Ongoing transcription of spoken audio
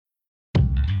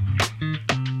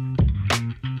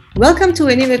Welcome to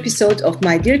a new episode of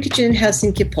my Dear Kitchen in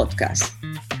Helsinki podcast.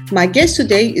 My guest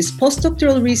today is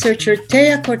postdoctoral researcher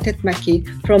Teija Kortemäki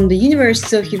from the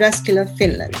University of Jyväskylä,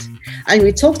 Finland, and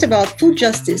we talked about food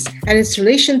justice and its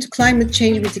relation to climate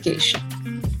change mitigation.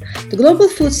 The global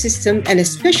food system, and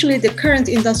especially the current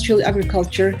industrial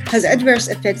agriculture, has adverse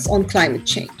effects on climate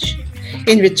change.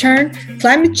 In return,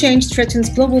 climate change threatens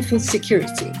global food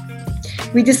security.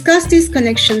 We discuss these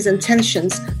connections and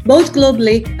tensions both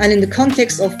globally and in the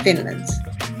context of Finland.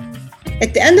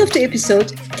 At the end of the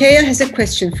episode, Teija has a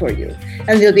question for you,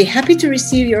 and we'll be happy to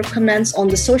receive your comments on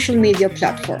the social media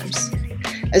platforms.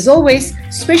 As always,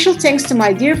 special thanks to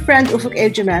my dear friend Ufuk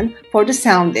Evcimen for the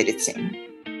sound editing.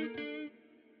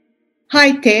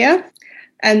 Hi, Teija,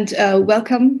 and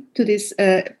welcome to this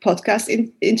podcast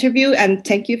interview, and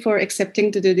thank you for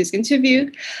accepting to do this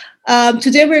interview.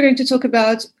 Today we're going to talk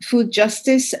about food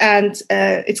justice and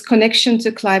its connection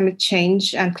to climate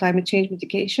change and climate change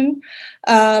mitigation.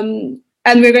 And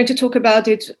we're going to talk about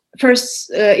it first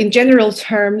in general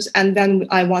terms, and then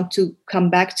I want to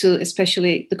come back to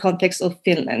especially the context of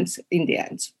Finland in the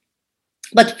end.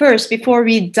 But first, before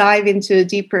we dive into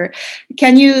deeper,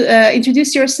 can you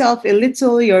introduce yourself a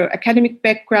little, your academic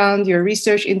background, your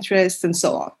research interests, and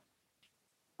so on?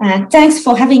 Thanks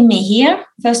for having me here,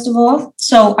 first of all.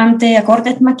 So I'm Teija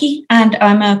Kortemäki, and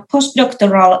I'm a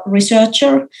postdoctoral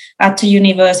researcher at the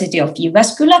University of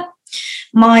Jyväskylä.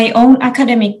 My own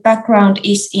academic background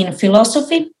is in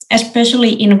philosophy,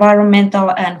 especially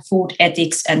environmental and food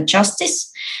ethics and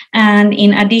justice. And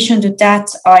in addition to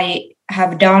that, I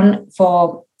have done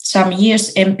for some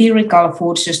years empirical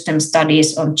food system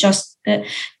studies on just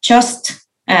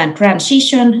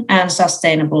transition and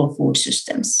sustainable food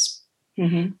systems.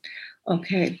 Mm-hmm.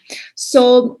 Okay.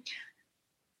 So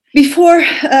before,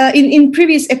 in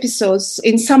previous episodes,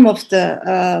 in some of the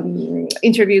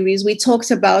interviewees, we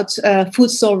talked about food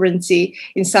sovereignty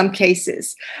in some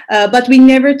cases, but we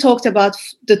never talked about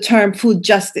the term food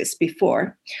justice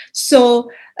before.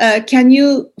 So can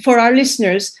you, for our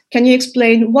listeners, can you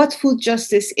explain what food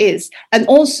justice is and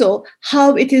also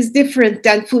how it is different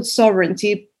than food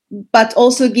sovereignty, but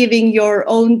also giving your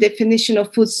own definition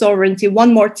of food sovereignty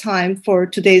one more time for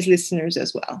today's listeners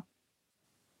as well?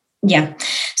 Yeah,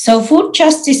 so food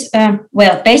justice,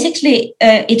 basically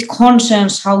it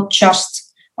concerns how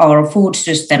just our food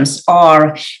systems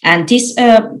are. And this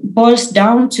boils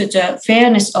down to the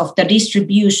fairness of the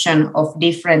distribution of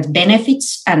different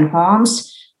benefits and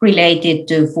harms related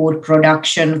to food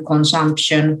production,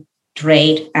 consumption,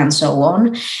 trade, and so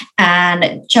on,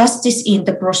 and justice in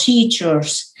the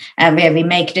procedures where we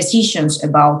make decisions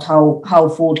about how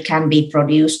food can be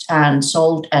produced and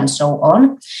sold and so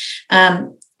on.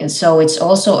 So it's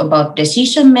also about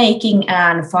decision making,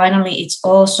 and finally it's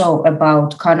also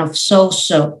about kind of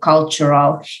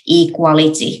socio-cultural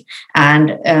equality,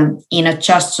 and in a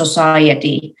just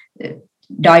society,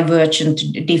 divergent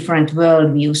different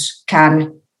worldviews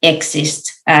can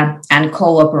exist and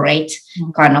cooperate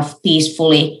kind of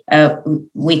peacefully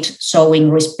with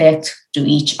showing respect to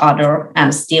each other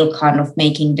and still kind of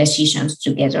making decisions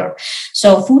together.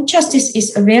 So food justice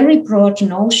is a very broad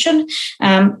notion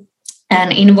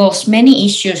and involves many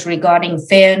issues regarding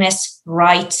fairness,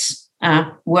 rights,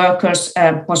 workers'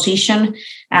 position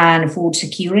and food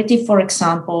security, for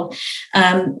example.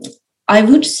 I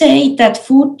would say that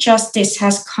food justice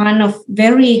has kind of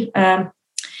very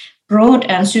broad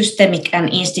and systemic and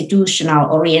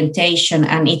institutional orientation,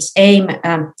 and its aim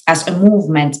as a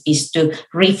movement is to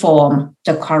reform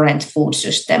the current food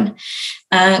system.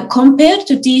 Compared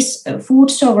to this, food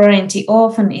sovereignty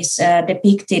often is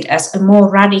depicted as a more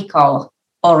radical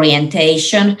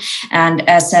orientation and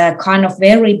as a kind of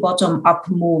very bottom-up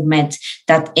movement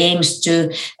that aims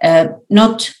to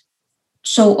not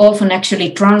so often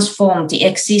actually transform the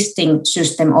existing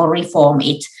system or reform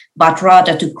it, but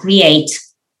rather to create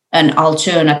an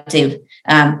alternative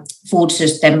food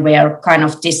system where kind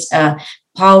of this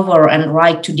power and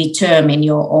right to determine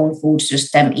your own food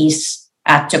system is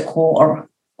at the core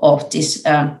of this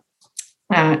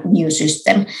new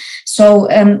system. So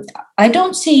I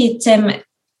don't see them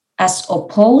as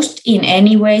opposed in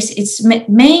any ways. It's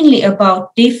mainly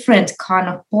about different kind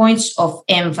of points of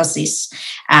emphasis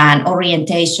and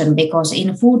orientation, because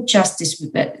in food justice,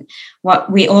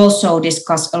 what we also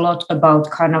discuss a lot about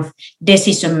kind of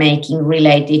decision-making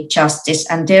related justice.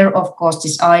 And there, of course,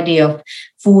 this idea of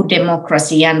food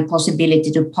democracy and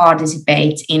possibility to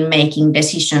participate in making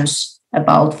decisions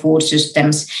about food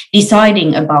systems,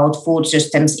 deciding about food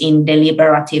systems in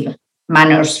deliberative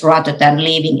manners rather than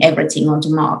leaving everything on the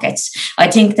markets.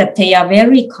 I think that they are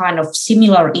very kind of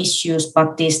similar issues,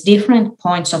 but these different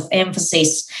points of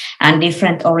emphasis and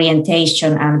different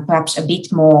orientation, and perhaps a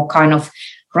bit more kind of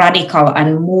radical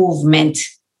and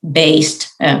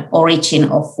movement-based origin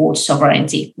of food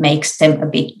sovereignty makes them a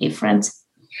bit different.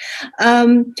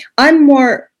 I'm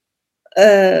more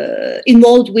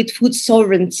involved with food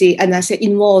sovereignty, and as I say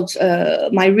involved,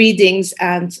 my readings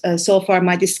and so far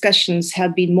my discussions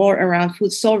have been more around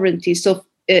food sovereignty. So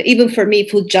even for me,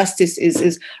 food justice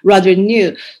is rather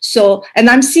new. So, and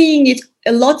I'm seeing it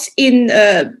a lot in,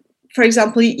 for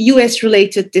example,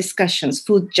 US-related discussions,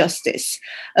 food justice,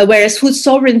 whereas food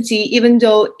sovereignty, even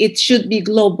though it should be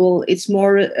global, it's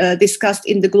more discussed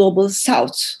in the global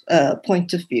South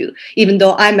point of view. Even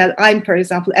though I'm, for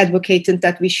example, advocating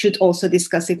that we should also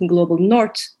discuss it in global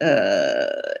North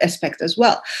aspect as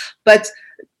well. But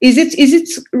is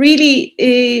it really?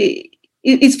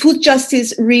 Is food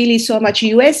justice really so much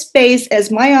US-based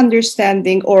as my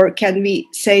understanding, or can we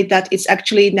say that it's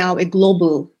actually now a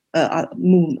global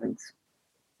movement?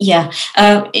 Yeah,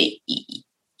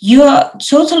 you are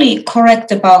totally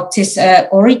correct about this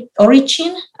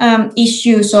origin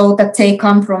issue, so that they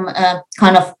come from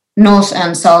kind of north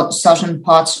and southern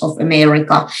parts of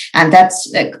America. And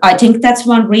that's, I think that's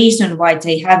one reason why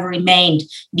they have remained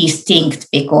distinct,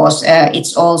 because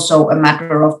it's also a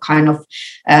matter of kind of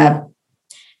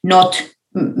not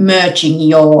merging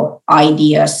your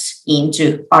ideas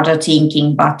into other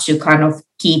thinking, but to kind of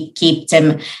keep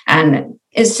them, and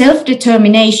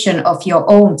self-determination of your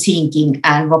own thinking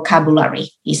and vocabulary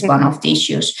is one of the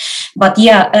issues. But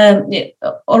yeah,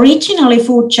 originally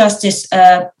food justice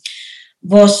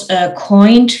was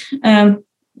coined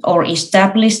or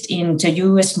established in the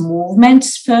US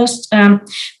movements first,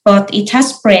 but it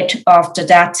has spread after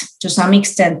that to some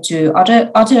extent to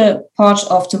other parts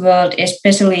of the world,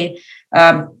 especially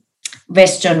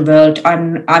Western world.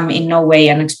 I'm in no way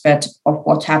an expert of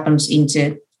what happens in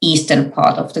the eastern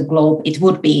part of the globe. It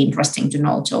would be interesting to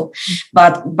know too.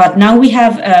 But now we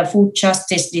have food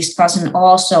justice discussion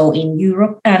also in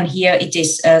Europe, and here it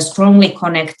is strongly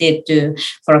connected to,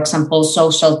 for example,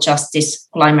 social justice,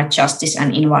 climate justice,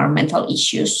 and environmental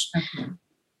issues. Okay.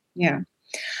 Yeah.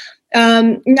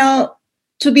 Now,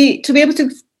 to be able to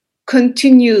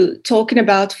continue talking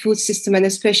about food system, and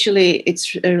especially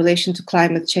its relation to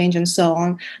climate change and so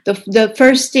on, the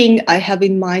first thing I have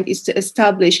in mind is to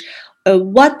establish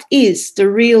what is the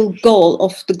real goal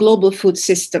of the global food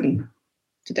system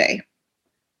today?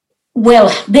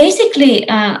 Well, basically,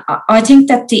 I think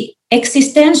that the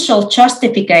existential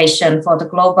justification for the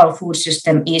global food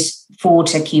system is food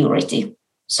security,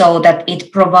 so that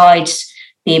it provides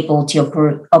people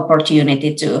the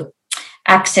opportunity to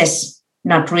access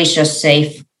nutritious,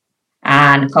 safe,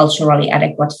 and culturally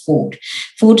adequate food.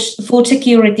 Food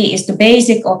security is the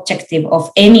basic objective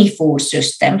of any food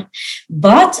system.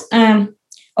 But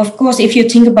of course, if you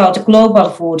think about the global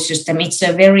food system, it's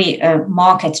a very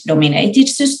market-dominated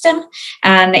system,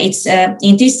 and it's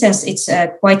in this sense it's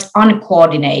quite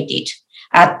uncoordinated,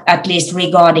 at least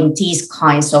regarding these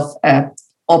kinds of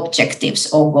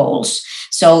objectives or goals.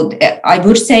 So I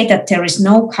would say that there is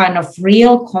no kind of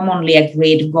real commonly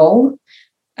agreed goal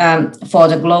for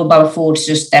the global food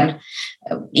system,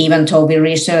 even though we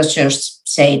researchers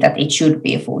say that it should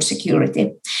be food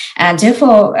security. And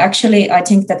therefore, actually, I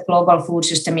think that global food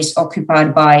system is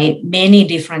occupied by many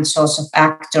different sorts of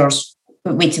actors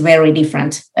with very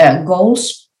different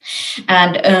goals.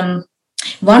 And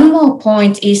one more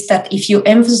point is that if you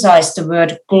emphasize the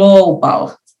word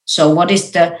global, so what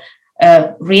is the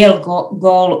real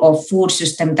goal of food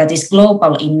system that is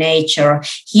global in nature?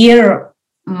 Here,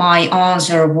 my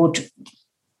answer would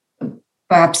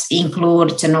perhaps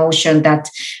include the notion that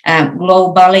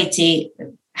globality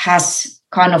has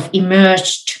kind of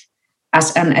emerged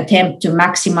as an attempt to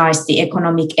maximize the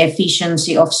economic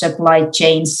efficiency of supply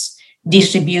chains,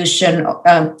 distribution,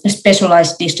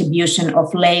 specialized distribution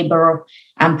of labor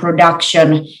and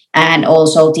production, and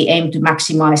also the aim to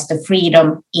maximize the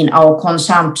freedom in our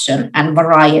consumption and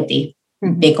variety.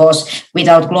 Mm-hmm. Because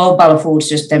without global food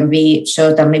system, we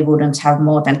certainly wouldn't have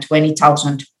more than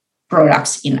 20,000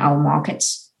 products in our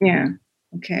markets. Yeah.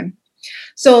 Okay.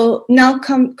 So now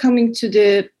coming to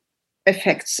the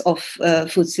effects of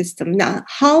food system. Now,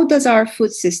 how does our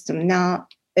food system now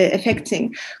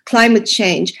affecting climate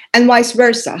change, and vice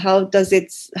versa? How does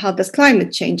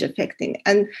climate change affecting?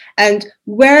 And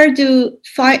where do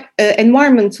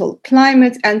environmental,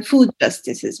 climate, and food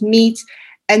justices meet?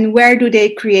 And where do they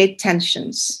create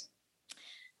tensions?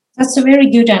 That's a very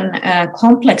good and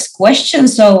complex question.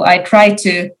 So I try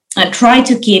to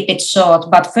keep it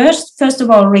short. But first of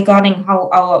all, regarding how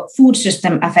our food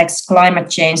system affects climate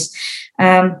change,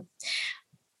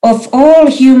 of all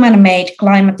human-made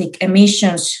climatic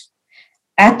emissions,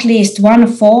 at least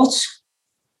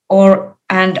 1/4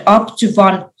 and up to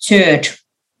 1/3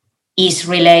 is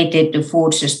related to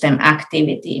food system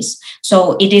activities.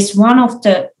 So it is one of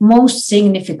the most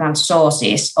significant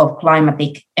sources of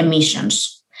climatic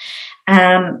emissions.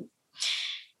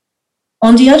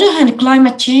 On the other hand,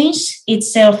 climate change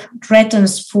itself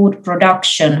threatens food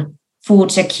production,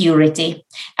 food security,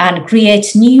 and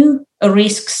creates new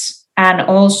risks, and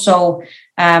also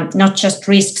not just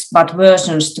risks, but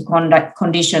worsens the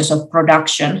conditions of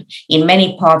production in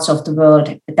many parts of the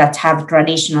world that have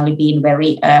traditionally been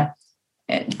very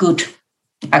good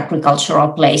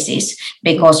agricultural places,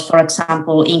 because, for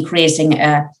example, increasing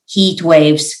heat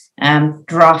waves,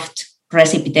 drought,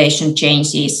 precipitation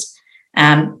changes,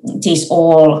 these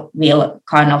all will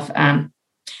kind of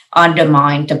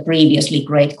undermine the previously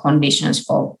great conditions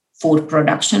for food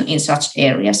production in such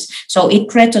areas. So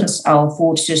it threatens our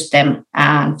food system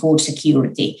and food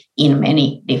security in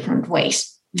many different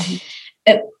ways.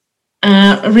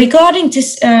 Mm-hmm. Regarding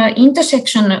this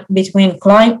intersection between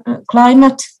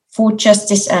climate, food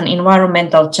justice, and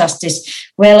environmental justice,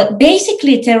 well,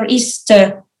 basically there is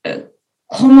the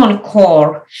common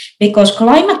core, because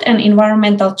climate and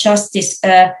environmental justice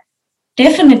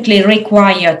definitely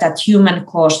require that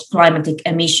human-caused climatic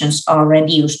emissions are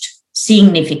reduced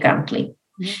significantly.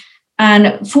 Mm-hmm.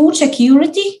 And food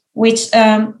security, which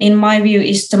in my view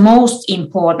is the most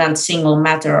important single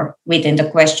matter within the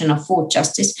question of food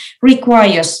justice,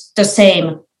 requires the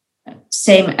same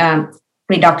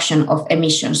reduction of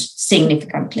emissions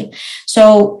significantly.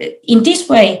 So in this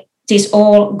way, these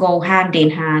all go hand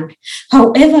in hand.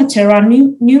 However, there are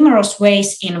numerous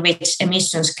ways in which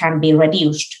emissions can be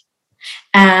reduced.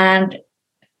 And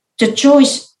the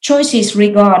choices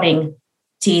regarding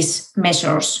these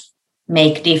measures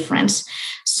make difference.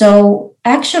 So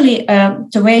actually,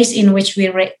 the ways in which we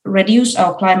reduce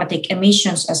our climatic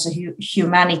emissions as a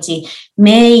humanity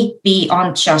may be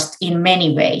unjust in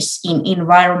many ways, in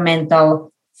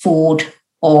environmental, food,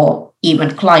 or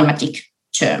even climatic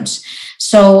terms.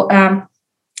 So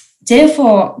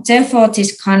therefore,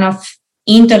 this kind of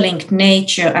interlinked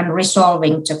nature and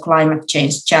resolving the climate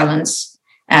change challenge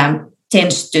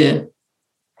tends to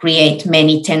create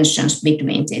many tensions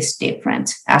between these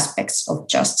different aspects of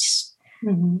justice.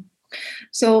 Mm-hmm.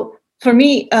 So for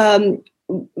me,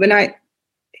 when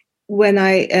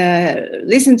I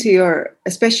listen to your,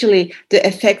 especially the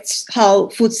effects, how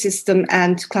food system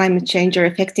and climate change are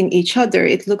affecting each other,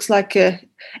 it looks like in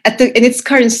its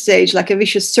current stage, like a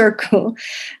vicious circle,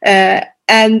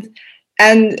 and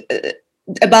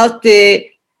about the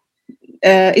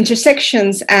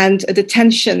intersections and the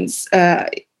tensions.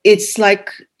 It's like,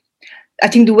 I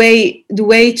think the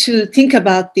way to think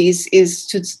about these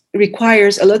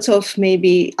requires a lot of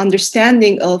maybe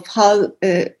understanding of how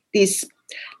these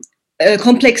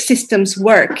complex systems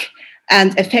work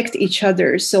and affect each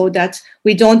other, so that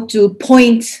we don't do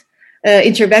point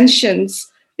interventions,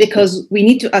 because we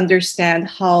need to understand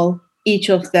how each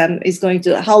of them is going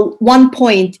to, how one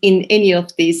point in any of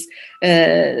these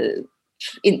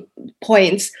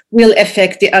points will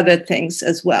affect the other things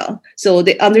as well. So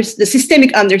the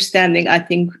systemic understanding, I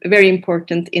think, very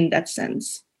important in that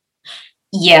sense.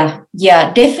 Yeah,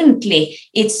 definitely.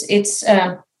 It's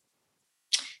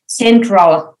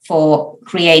central for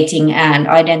creating and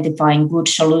identifying good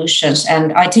solutions.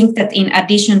 And I think that in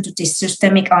addition to this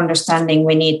systemic understanding,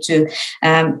 we need to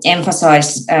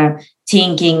emphasize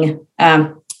thinking,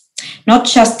 not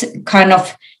just kind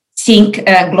of think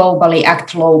globally,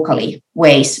 act locally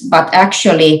ways, but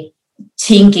actually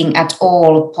thinking at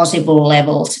all possible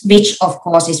levels, which of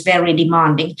course is very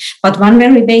demanding. But one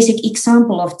very basic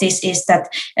example of this is that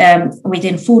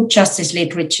within food justice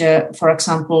literature, for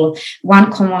example,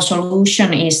 one common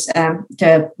solution is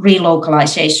the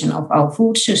relocalization of our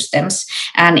food systems.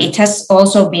 And it has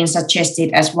also been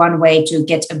suggested as one way to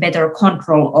get a better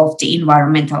control of the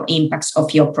environmental impacts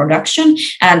of your production,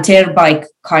 and thereby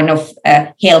kind of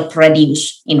help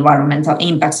reduce environmental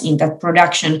impacts in that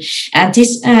production. And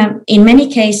this, in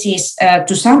many cases,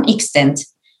 to some extent,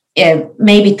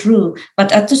 may be true,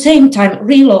 but at the same time,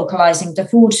 relocalizing the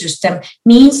food system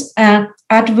means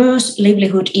adverse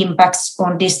livelihood impacts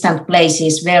on distant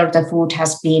places where the food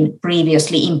has been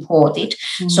previously imported.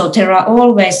 Mm-hmm. So there are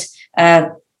always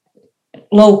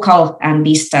local and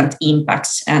distant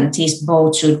impacts, and these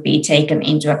both should be taken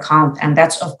into account. And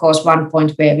that's, of course, one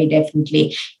point where we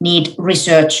definitely need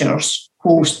researchers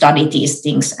who study these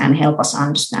things and help us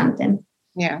understand them.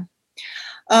 Yeah.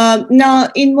 Now,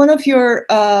 in one of your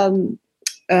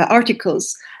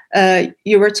articles,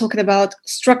 you were talking about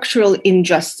structural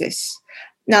injustice.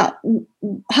 Now,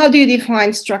 how do you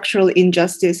define structural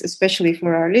injustice, especially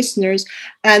for our listeners?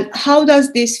 And how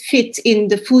does this fit in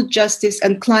the food justice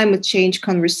and climate change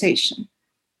conversation?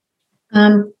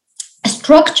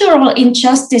 Structural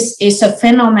injustice is a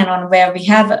phenomenon where we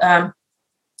have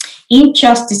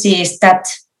injustices that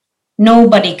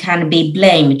nobody can be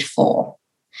blamed for.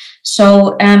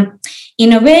 So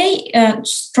in a way,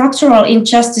 structural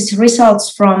injustice results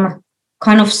from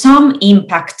kind of some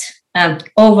impact,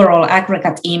 overall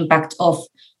aggregate impact of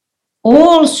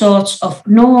all sorts of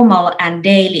normal and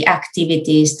daily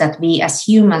activities that we as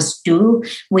humans do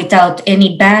without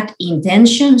any bad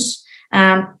intentions.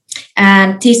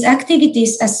 And these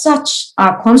activities as such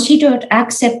are considered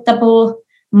acceptable,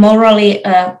 morally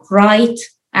right,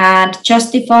 and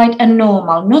justified and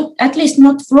normal, not at least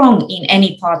not wrong in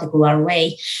any particular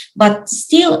way, but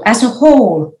still as a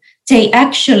whole, they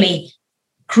actually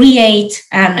create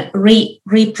and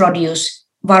reproduce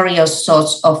various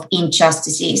sorts of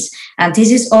injustices. And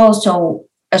this is also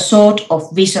a sort of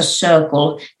vicious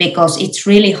circle, because it's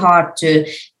really hard to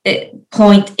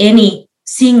point any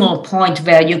single point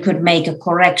where you could make a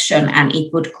correction and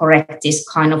it would correct this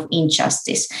kind of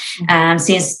injustice. And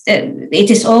since it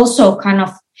is also kind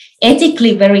of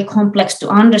ethically very complex to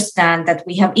understand that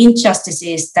we have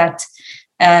injustices that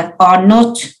are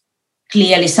not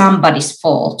clearly somebody's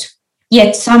fault,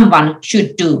 yet someone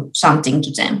should do something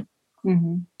to them.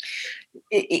 Mm-hmm.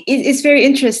 It's very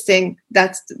interesting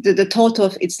that the thought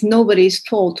of it's nobody's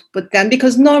fault, but then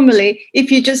because normally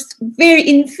if you just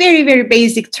in very, very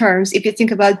basic terms, if you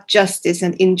think about justice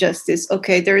and injustice,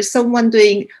 okay, there is someone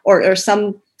doing or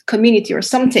some community or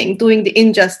something doing the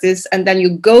injustice, and then you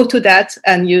go to that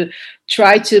and you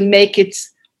try to make it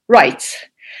right.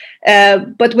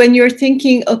 But when you're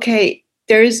thinking, okay,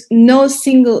 there is no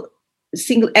single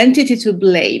entity to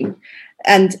blame,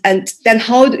 and then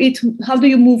how do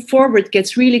you move forward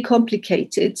gets really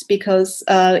complicated, because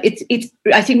it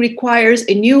I think requires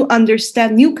a new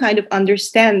kind of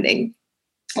understanding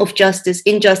of justice,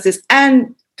 injustice,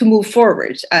 and to move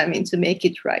forward. I mean, to make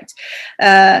it right.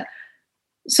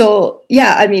 So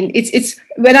yeah, I mean, it's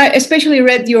when I especially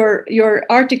read your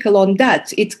article on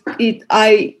that,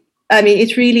 I mean,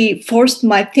 it really forced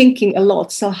my thinking a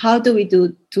lot. So how do we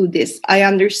do this? I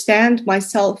understand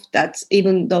myself that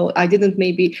even though I didn't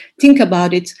maybe think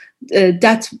about it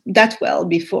that well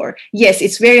before. Yes,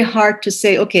 it's very hard to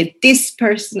say, okay, this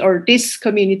person or this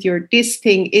community or this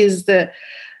thing is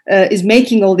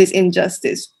making all this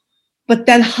injustice. But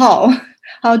then how?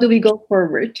 How do we go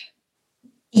forward?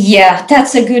 Yeah,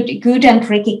 that's a good and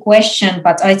tricky question.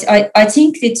 But I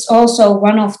think it's also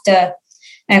one of the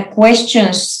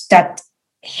questions that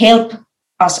help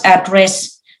us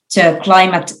address the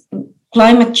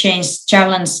climate change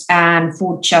challenge and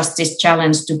food justice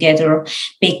challenge together,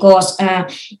 because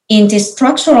in this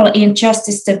structural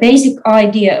injustice, the basic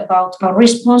idea about our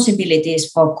responsibilities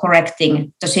for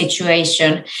correcting the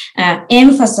situation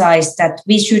emphasize that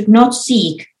we should not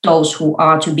seek those who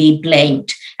are to be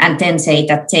blamed and then say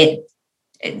that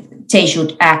they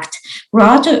should act.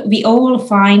 Rather, we all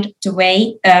find the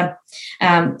way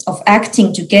of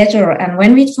acting together. And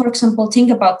when we, for example, think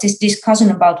about this discussion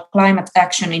about climate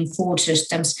action in food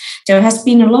systems, there has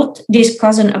been a lot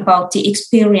discussion about the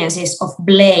experiences of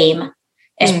blame,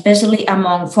 especially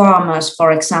among farmers,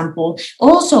 for example,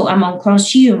 also among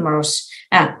consumers,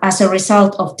 as a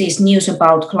result of this news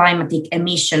about climatic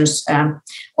emissions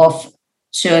of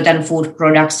certain food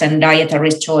products and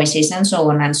dietary choices and so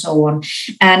on and so on.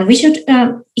 And we should,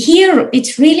 here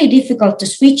it's really difficult to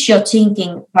switch your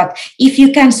thinking, but if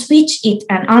you can switch it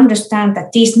and understand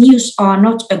that these news are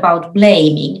not about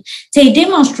blaming, they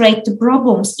demonstrate the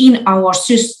problems in our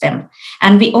system.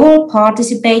 And we all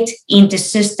participate in the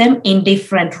system in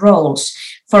different roles.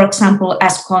 For example,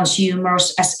 as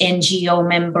consumers, as NGO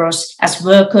members, as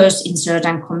workers in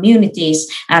certain communities,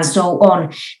 and so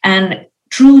on. And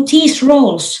through these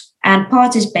roles and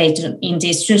participating in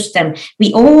this system,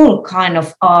 we all kind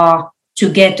of are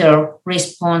together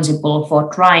responsible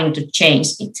for trying to change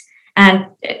it. And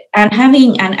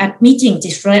having and admitting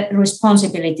this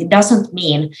responsibility doesn't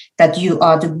mean that you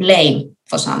are to blame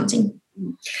for something.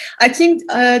 I think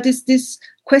this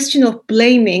question of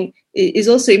blaming is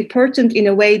also important in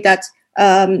a way that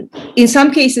in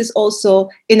some cases also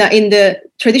in the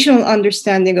traditional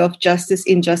understanding of justice,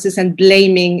 injustice, and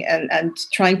blaming and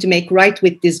trying to make right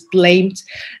with this blamed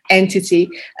entity,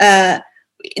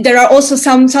 there are also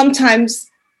sometimes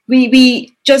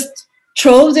we just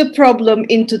throw the problem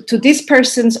into this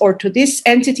person's or to this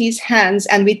entity's hands,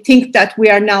 and we think that we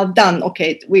are now done.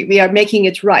 Okay, we are making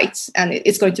it right and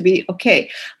it's going to be okay.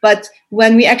 But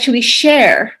when we actually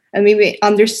share and we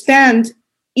understand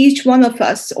each one of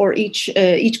us, or each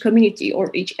community or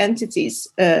each entity's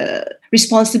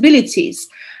responsibilities,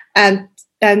 and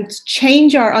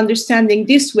change our understanding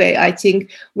this way, I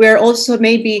think we're also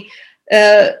maybe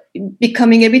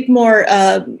becoming a bit more,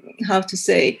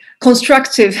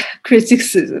 constructive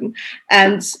criticism.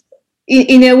 And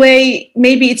in a way,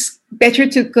 maybe it's better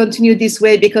to continue this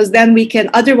way, because then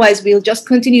otherwise we'll just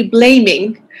continue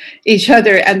blaming each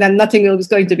other, and then nothing is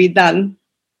going to be done.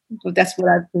 So that's what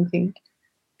I'm thinking.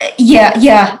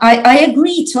 Yeah, I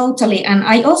agree totally. And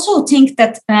I also think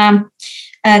that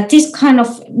this kind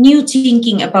of new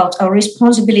thinking about our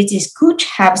responsibilities could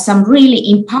have some really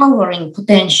empowering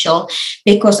potential,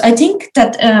 because I think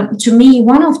that, to me,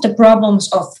 one of the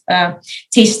problems of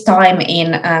this time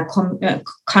in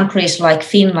countries like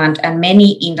Finland and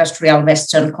many industrial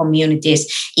Western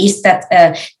communities is that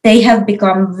they have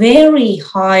become very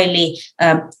highly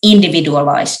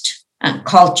individualized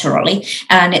culturally,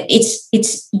 and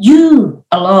it's you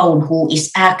alone who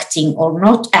is acting or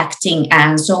not acting,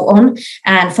 and so on.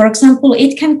 And for example,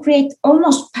 it can create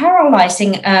almost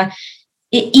paralyzing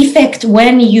effect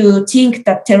when you think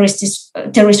that there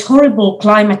is horrible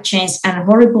climate change and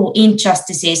horrible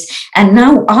injustices, and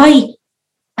now I,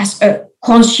 as a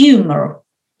consumer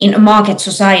in a market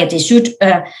society, should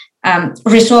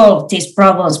resolve these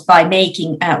problems by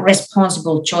making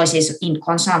responsible choices in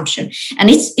consumption. And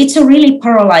it's a really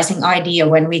paralyzing idea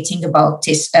when we think about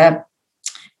this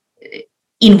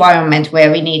environment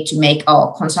where we need to make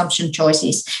our consumption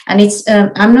choices. And it's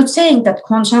I'm not saying that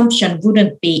consumption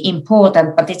wouldn't be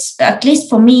important, but it's, at least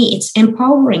for me, it's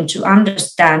empowering to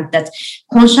understand that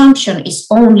consumption is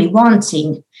only one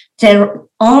thing. There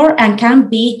are and can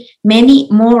be many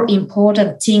more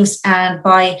important things, and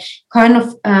by kind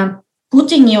of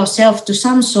putting yourself to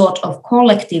some sort of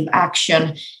collective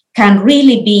action can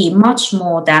really be much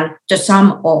more than the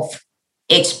sum of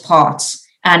its parts,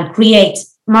 and create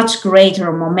much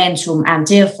greater momentum, and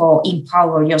therefore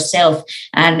empower yourself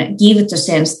and give it the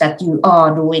sense that you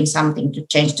are doing something to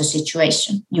change the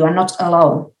situation. You are not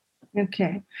alone.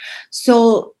 Okay.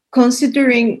 So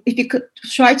considering, if you could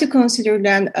try to consider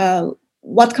then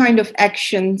what kind of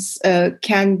actions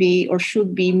can be or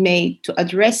should be made to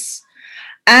address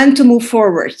and to move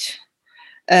forward,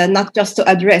 not just to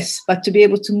address, but to be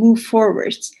able to move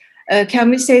forward. Can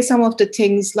we say some of the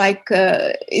things like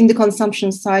in the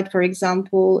consumption side, for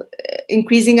example,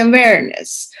 increasing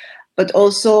awareness, but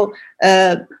also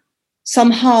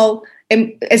somehow,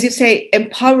 as you say,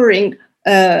 empowering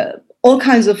all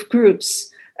kinds of groups,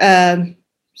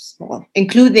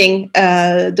 including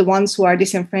the ones who are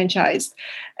disenfranchised,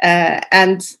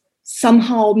 and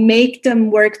somehow make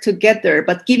them work together,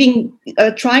 but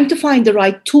trying to find the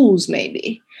right tools,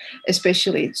 maybe,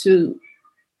 especially to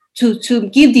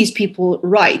give these people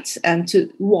rights and to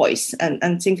voice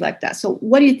and things like that. So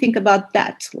what do you think about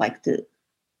that, like the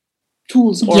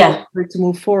tools to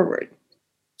move forward?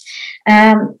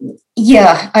 I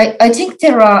think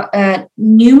there are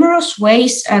numerous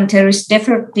ways, and there is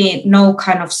definitely no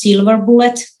kind of silver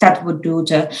bullet that would do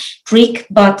the trick,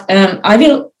 but I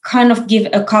will kind of give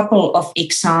a couple of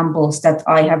examples that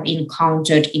I have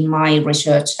encountered in my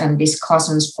research and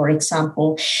discussions. For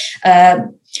example,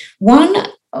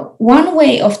 one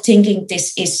way of thinking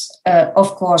this is,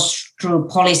 of course, through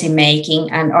policy making.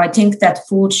 And I think that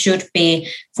food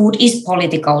is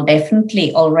political,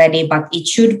 definitely already, but it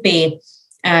should be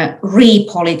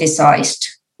repoliticized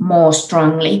more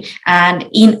strongly. And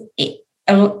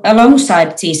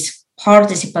alongside this,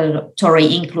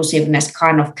 participatory inclusiveness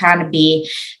kind of can be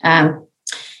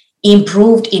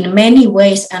improved in many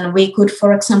ways. And we could,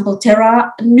 for example, there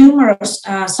are numerous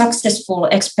successful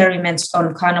experiments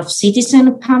on kind of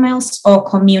citizen panels or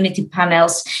community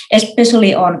panels,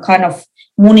 especially on kind of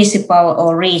municipal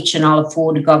or regional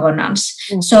food governance.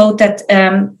 So that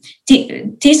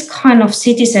this kind of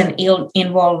citizen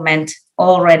involvement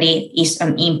already is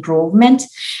an improvement.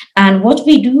 And what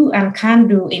we do and can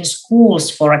do in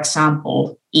schools, for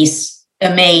example, is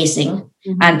amazing.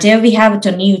 Mm-hmm. And there we have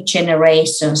the new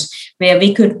generations where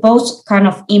we could both kind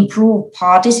of improve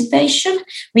participation.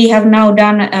 We have now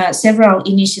done several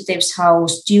initiatives how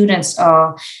students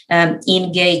are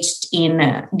engaged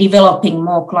in developing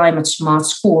more climate smart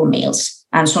school meals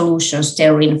and solutions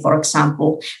therein, for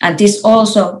example. And this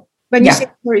also... When you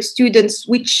say for students,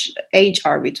 which age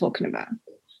are we talking about?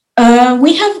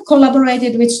 We have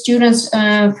collaborated with students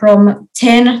from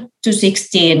 10 to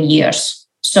 16 years.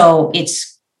 So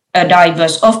it's a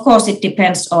diverse, of course, it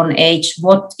depends on age,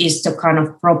 what is the kind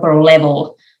of proper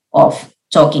level of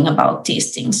talking about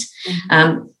these things.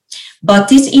 Mm-hmm. But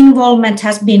this involvement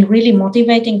has been really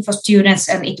motivating for students,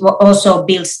 and it also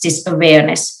builds this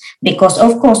awareness. because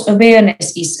of course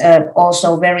awareness is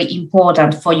also very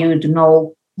important for you to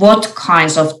know what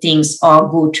kinds of things are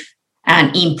good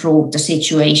and improve the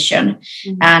situation.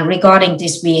 Mm-hmm. And regarding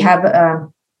this, we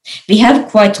have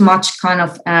quite much kind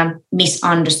of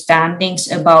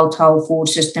misunderstandings about how food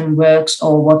system works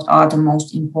or what are the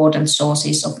most important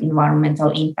sources of environmental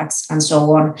impacts and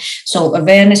so on. So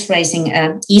awareness raising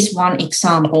is one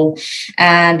example.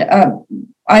 And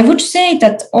I would say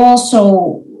that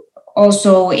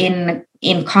also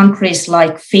in countries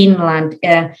like Finland,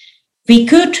 we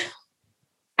could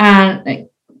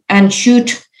and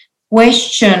should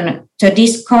question the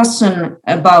discussion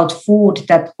about food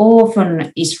that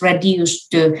often is reduced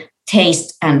to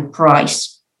taste and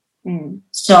price. Mm.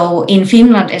 So in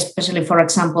Finland, especially, for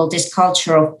example, this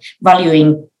culture of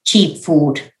valuing cheap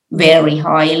food very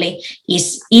highly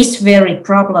is very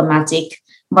problematic.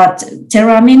 But there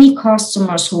are many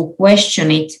customers who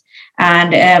question it,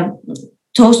 and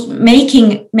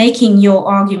making your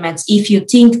arguments. If you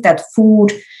think that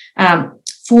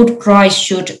food price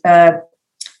should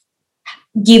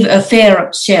give a fair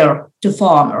share to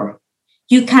farmer,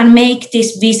 you can make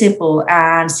this visible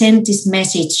and send this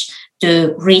message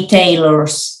to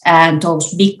retailers and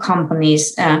those big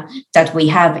companies that we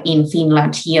have in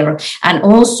Finland here, and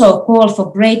also call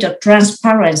for greater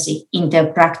transparency in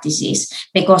their practices,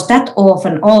 because that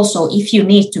often also, if you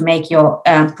need to make your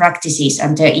practices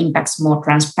and their impacts more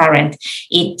transparent,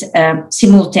 it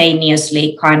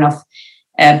simultaneously kind of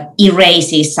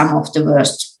erases some of the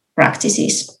worst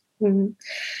practices. Mm-hmm.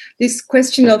 This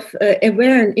question of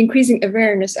increasing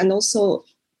awareness and also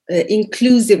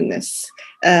inclusiveness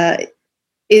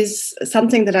is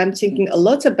something that I'm thinking a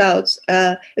lot about,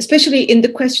 especially in the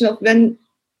question of when,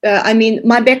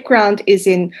 my background is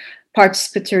in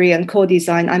participatory and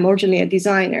co-design. I'm originally a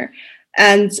designer.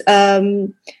 And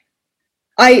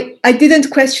I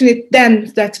didn't question it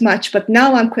then that much, but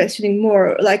now I'm questioning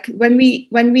more. Like when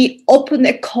we open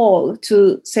a call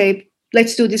to say,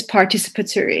 let's do this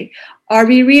participatory, are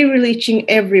we really reaching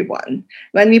everyone?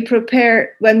 When we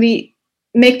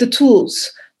make the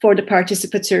tools for the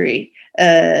participatory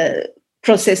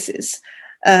processes,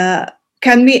 are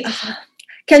we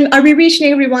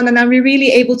reaching everyone, and are we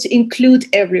really able to include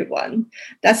everyone?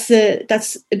 That's a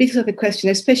bit of a question,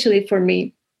 especially for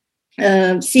me,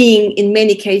 seeing in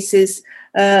many cases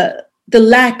the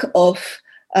lack of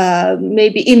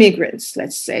maybe immigrants,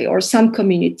 let's say, or some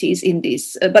communities in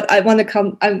this. But I'm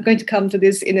going to come to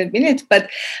this in a minute. But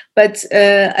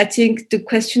I think the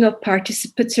question of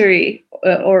participatory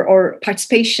or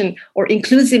participation or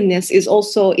inclusiveness is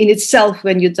also in itself,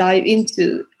 when you dive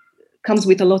into, comes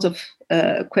with a lot of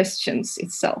questions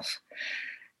itself.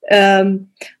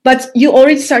 But you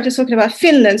already started talking about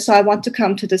Finland, so I want to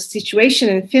come to the situation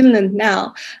in Finland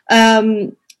now.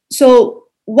 So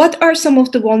what are some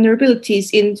of the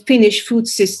vulnerabilities in Finnish food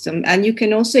system? And you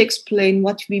can also explain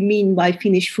what we mean by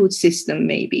Finnish food system,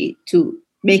 maybe, to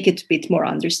make it a bit more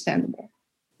understandable.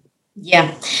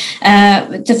 Yeah,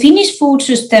 the Finnish food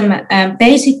system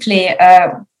basically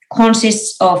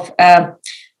consists of,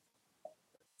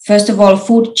 first of all,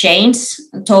 food chains,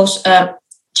 those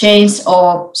chains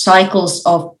or cycles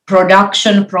of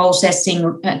production,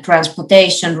 processing,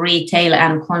 transportation, retail,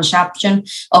 and consumption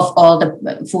of all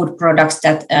the food products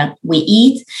that we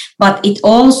eat. But it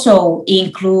also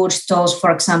includes those,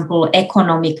 for example,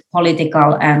 economic,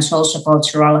 political, and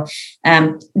socio-cultural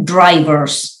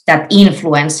drivers that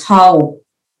influence how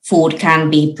food can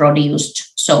be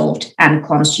produced, sold, and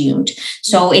consumed.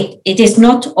 So it is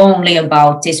not only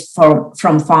about this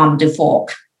from farm to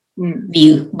fork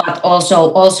view, but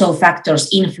also factors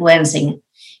influencing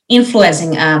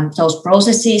those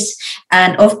processes.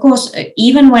 And of course,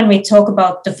 even when we talk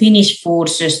about the Finnish food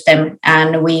system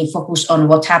and we focus on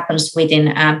what happens within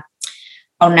our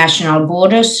national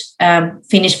borders,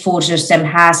 Finnish food system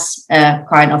has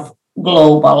kind of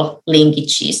global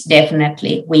linkages.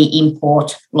 Definitely, we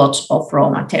import lots of raw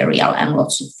material and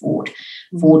lots of food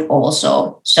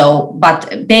also. So,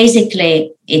 but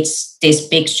basically, it's this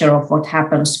picture of what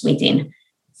happens within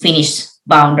Finnish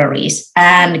boundaries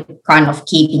and kind of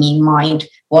keeping in mind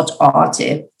what are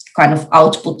the kind of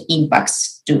output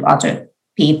impacts to other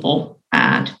people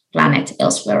and planet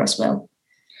elsewhere as well.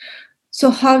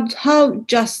 So how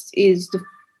just is the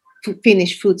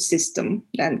Finnish food system?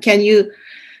 And can you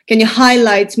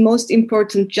highlight most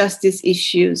important justice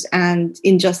issues and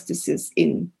injustices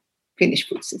in Finnish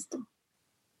food system?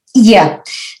 Yeah,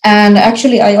 and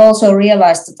actually I also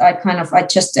realized that I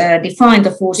just defined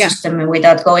the food system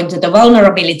without going to the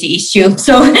vulnerability issue.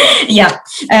 So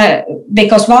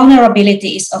because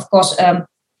vulnerability is of course a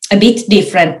bit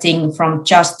different thing from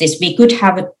justice. We could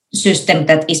have system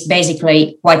that is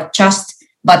basically quite just,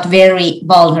 but very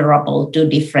vulnerable to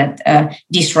different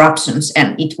disruptions,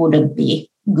 and it wouldn't be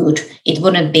good. It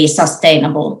wouldn't be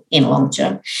sustainable in long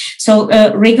term. So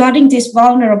regarding these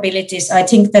vulnerabilities, I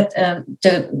think that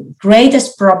the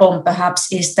greatest problem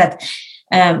perhaps is that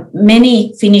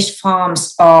many Finnish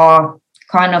farms are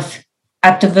kind of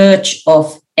at the verge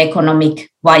of economic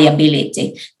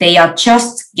viability. They are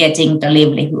just getting the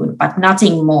livelihood, but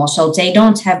nothing more. So they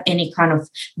don't have any kind of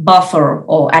buffer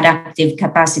or adaptive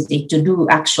capacity to do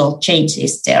actual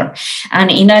changes there. And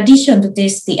in addition to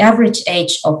this, the average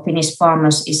age of Finnish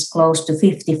farmers is close to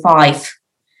 55.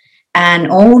 And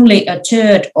only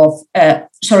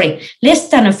less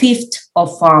than a fifth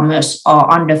of farmers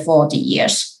are under 40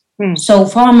 years. So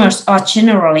farmers are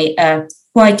generally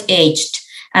quite aged.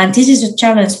 And this is a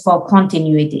challenge for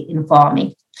continuity in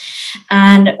farming.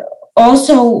 And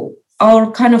also our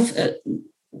kind of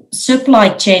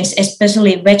supply chains,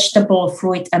 especially vegetable,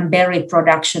 fruit and berry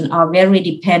production, are very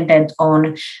dependent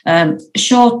on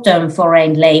short-term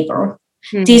foreign labor.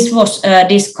 This was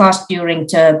discussed during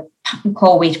the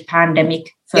COVID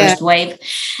pandemic first wave.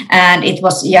 And it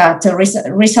was,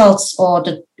 the results or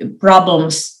the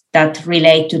problems that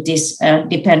relate to this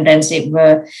dependency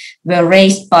were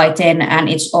raised by then, and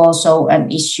it's also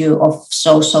an issue of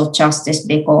social justice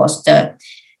because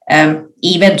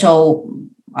even though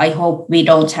I hope we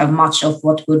don't have much of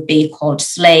what would be called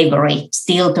slavery,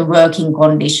 still the working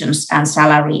conditions and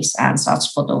salaries and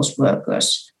such for those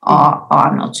workers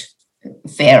are not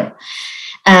fair.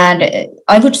 And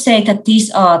I would say that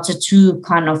these are the two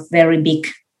kind of very big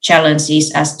challenges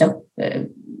as the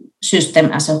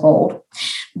system as a whole.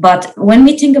 But when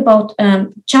we think about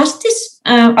justice,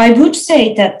 I would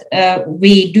say that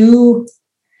we do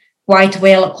quite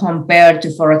well compared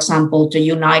to, for example, the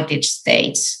United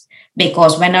States.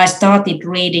 Because when I started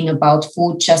reading about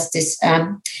food justice,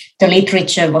 the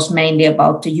literature was mainly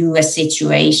about the US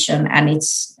situation, and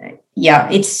it's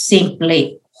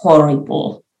simply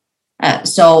horrible.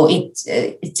 So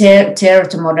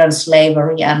to modern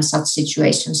slavery and such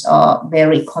situations are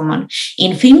very common.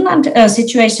 In Finland,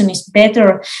 situation is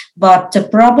better, but the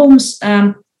problems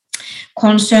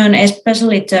concern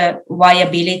especially the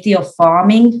viability of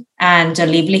farming and the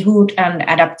livelihood and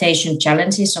adaptation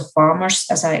challenges of farmers,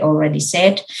 as I already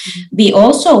said. We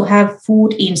also have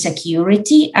food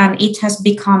insecurity, and it has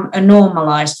become a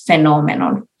normalized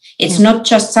phenomenon. It's not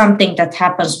just something that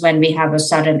happens when we have a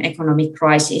sudden economic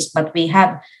crisis, but we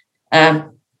have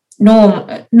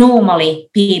normally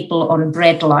people on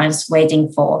breadlines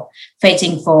waiting for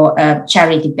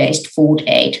charity-based food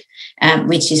aid,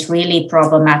 which is really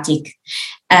problematic.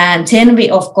 And then we,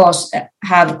 of course,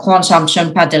 have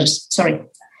consumption patterns.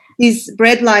 These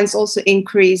breadlines also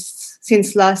increased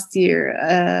since last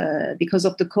year because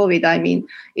of the COVID. I mean,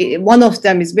 one of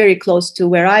them is very close to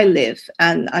where I live,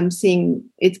 and I'm seeing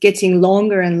it getting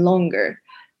longer and longer,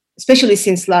 especially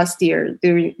since last year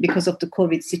because of the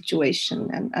COVID situation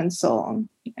and so on.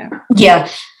 Yeah,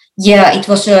 it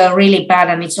was really bad,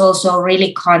 and it's also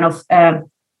really kind of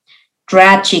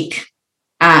tragic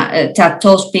that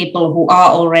those people who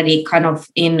are already kind of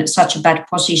in such a bad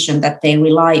position that they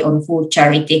rely on food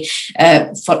charity,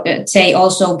 they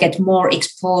also get more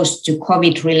exposed to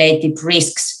COVID-related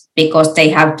risks because they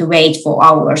have to wait for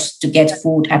hours to get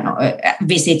food and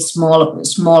visit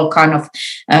small kind of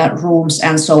rooms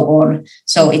and so on.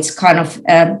 So it's kind of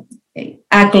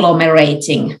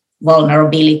agglomerating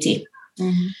vulnerability.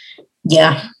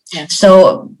 Yeah.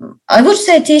 So I would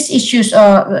say these issues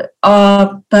are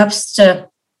perhaps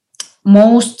the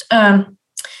most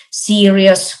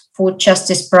serious food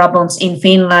justice problems in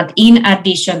Finland, in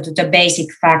addition to the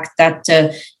basic fact that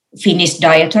Finnish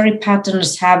dietary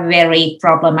patterns have very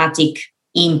problematic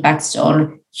impacts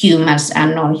on humans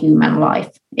and non-human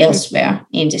life elsewhere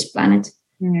in this planet.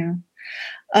 Yeah.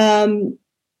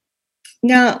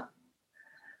 Now,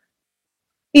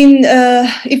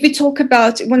 if we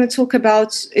want to talk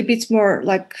about a bit more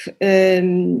like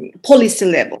policy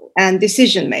level and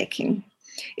decision making.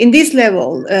 In this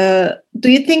level, do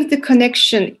you think the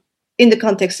connection in the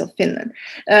context of Finland,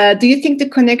 do you think the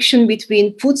connection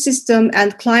between food system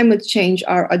and climate change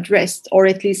are addressed, or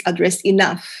at least addressed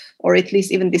enough, or at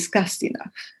least even discussed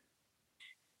enough?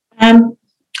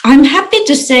 I'm happy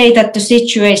to say that the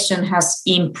situation has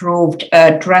improved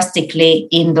drastically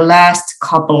in the last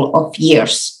couple of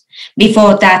years.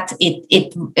 Before that,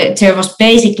 there was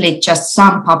basically just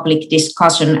some public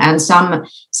discussion and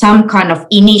some kind of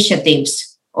initiatives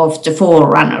of the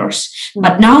forerunners.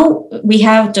 But now we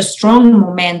have the strong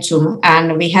momentum,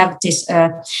 and we have this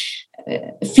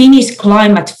Finnish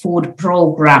climate food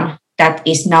program that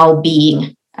is now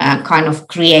being kind of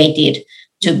created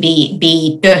to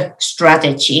be the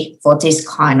strategy for this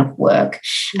kind of work.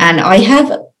 And I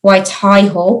have quite high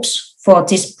hopes for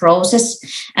this process,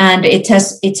 and it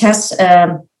has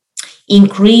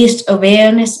increased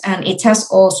awareness, and it has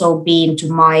also been,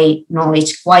 to my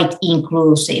knowledge, quite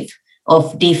inclusive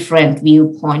of different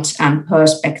viewpoints and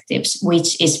perspectives,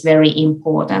 which is very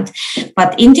important.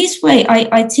 But in this way,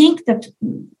 I think that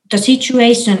the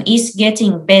situation is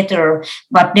getting better,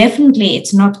 but definitely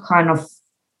it's not kind of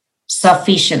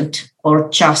sufficient or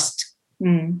just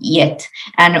yet.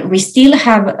 And we still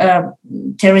have,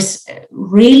 there is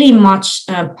really much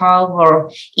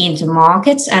power in the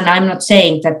markets. And I'm not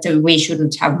saying that we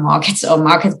shouldn't have markets or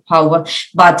market power,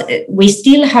 but we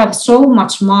still have so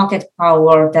much market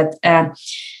power that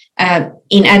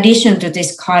in addition to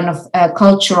this kind of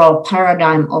cultural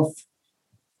paradigm of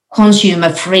consumer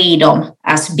freedom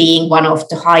as being one of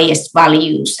the highest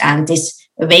values, and this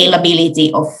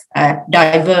availability of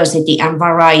diversity and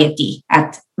variety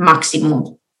at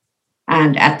maximum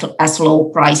and at as low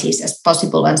prices as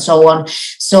possible, and so on.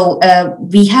 So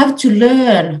we have to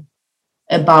learn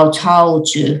about how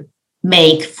to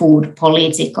make food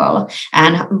political.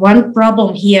 And one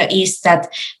problem here is that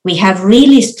we have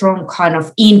really strong kind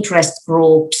of interest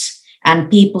groups, and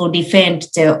people defend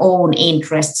their own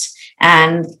interests,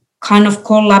 and kind of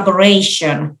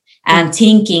collaboration and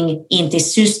thinking in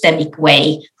this systemic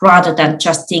way rather than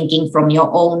just thinking from your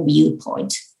own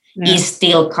viewpoint is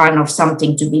still kind of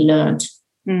something to be learned.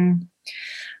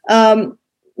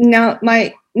 Now,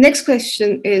 my next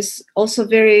question is also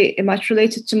very much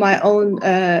related to my own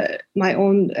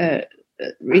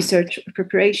research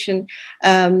preparation.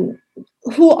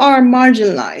 Who are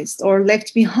marginalized or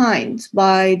left behind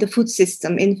by the food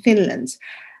system in Finland?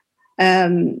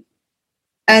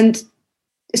 And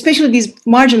especially these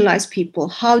marginalized people,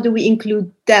 how do we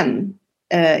include them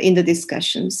in the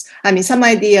discussions? I mean, some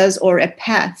ideas or a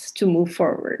path to move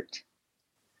forward.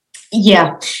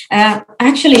 Yeah,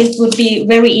 actually, it would be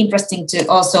very interesting to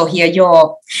also hear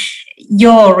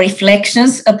your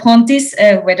reflections upon this,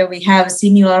 whether we have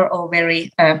similar or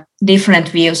very different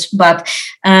views. But,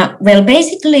 well,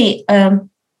 basically,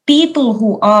 people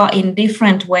who are in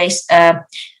different ways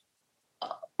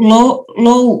low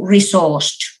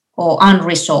resourced or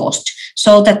unresourced,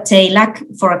 so that they lack,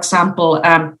 for example,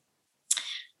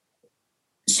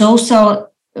 social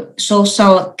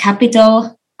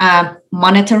capital,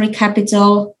 monetary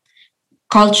capital,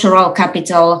 cultural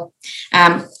capital,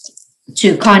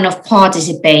 to kind of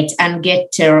participate and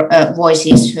get their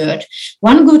voices heard.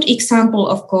 One good example,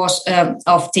 of course,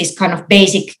 of these kind of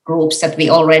basic groups that we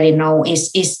already know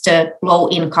is the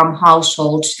low-income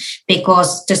households,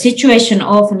 because the situation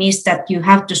often is that you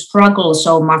have to struggle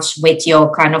so much with your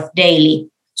kind of daily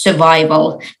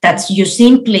survival that you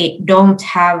simply don't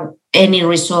have any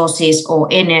resources or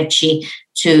energy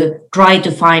to try to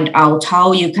find out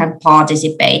how you can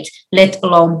participate, let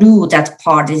alone do that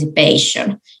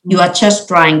participation. You are just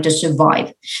trying to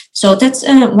survive. So that's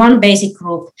one basic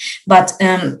group. But,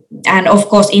 and of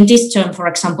course, in this term, for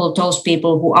example, those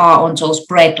people who are on those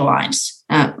bread lines,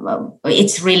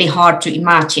 it's really hard to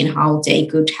imagine how they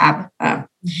could have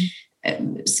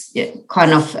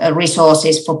kind of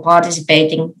resources for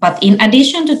participating. But in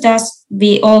addition to that,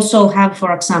 we also have,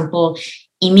 for example,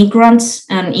 immigrants,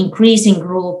 an increasing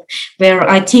group, where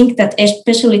I think that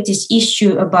especially this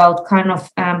issue about kind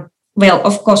of, well,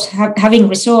 of course, having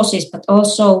resources, but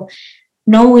also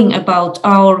knowing about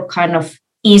our kind of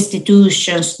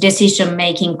institutions,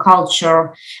 decision-making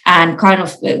culture, and kind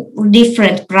of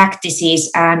different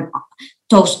practices and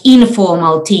those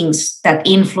informal things that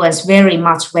influence very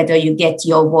much whether you get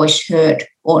your voice heard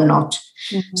or not.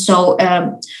 Mm-hmm. So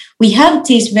we have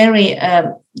these very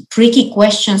tricky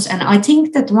questions, and I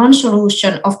think that one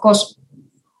solution, of course,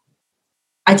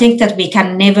 I think that we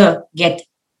can never get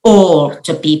all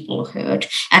the people heard,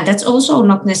 and that's also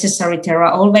not necessary. There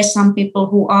are always some people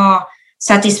who are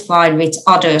satisfied with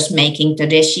others making the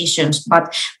decisions,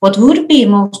 but what would be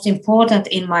most important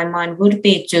in my mind would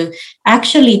be to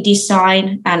actually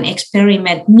design and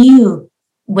experiment new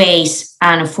ways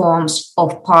and forms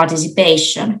of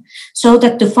participation, so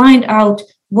that to find out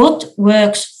what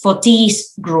works for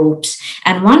these groups.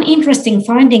 And one interesting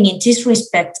finding in this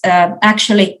respect,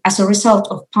 actually as a result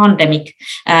of pandemic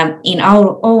in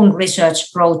our own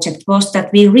research project, was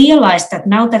that we realized that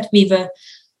now that we were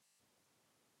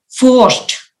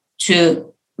forced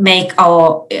to make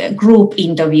our group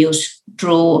interviews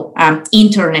through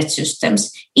internet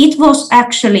systems, it was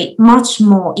actually much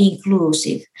more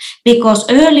inclusive, because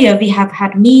earlier we have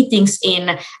had meetings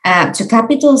in the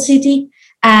capital city,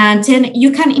 and then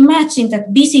you can imagine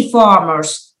that busy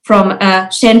farmers from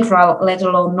central, let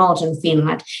alone northern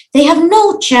Finland. They have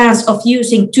no chance of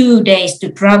using 2 days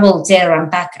to travel there and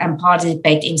back and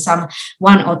participate in some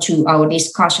 1 or 2 hour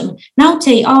discussion. Now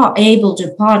they are able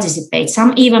to participate.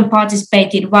 Some even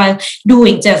participated while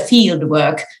doing their field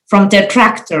work from their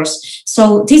tractors.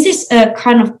 So this is a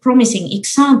kind of promising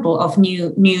example of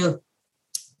new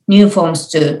forms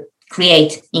to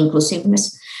create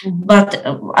inclusiveness. Mm-hmm. But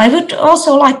I would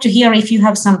also like to hear if you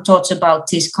have some thoughts about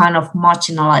this kind of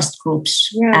marginalized groups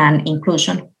and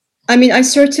inclusion. I mean, I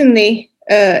certainly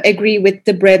agree with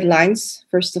the bread lines,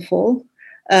 first of all,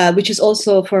 which is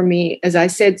also for me, as I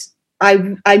said,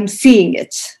 I'm seeing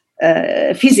it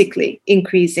physically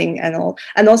increasing and all.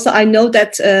 And also I know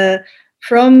that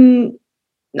from,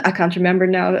 I can't remember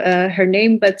now her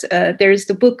name, but there's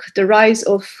the book, The Rise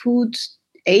of Food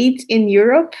Aid in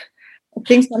Europe.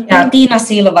 Tiina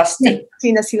Silvasti. Yeah,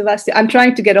 Tiina Silvasti. I'm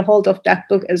trying to get a hold of that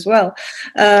book as well,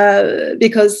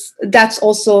 because that's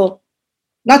also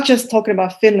not just talking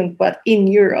about Finland, but in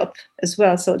Europe as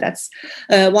well. So that's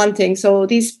one thing. So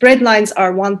these bread lines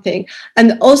are one thing.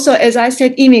 And also, as I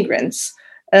said, immigrants,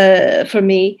 for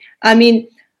me, I mean,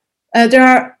 there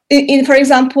are, for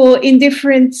example, in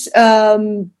different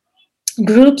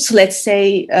groups, let's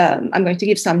say, I'm going to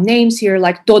give some names here,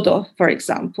 like Dodo, for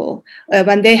example,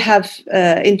 when they have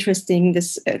interesting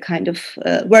this kind of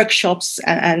workshops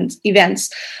and events,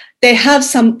 they have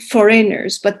some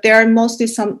foreigners, but there are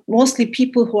mostly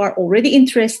people who are already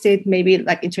interested, maybe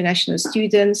like international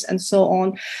students and so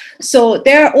on. So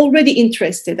they're already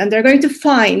interested, and they're going to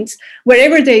find,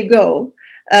 wherever they go,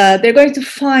 they're going to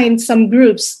find some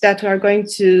groups that are going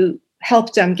to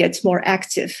help them get more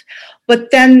active.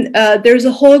 But then there's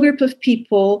a whole group of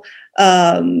people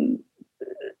coming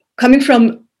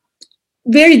from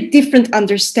very different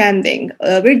understanding,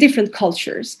 very different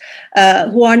cultures,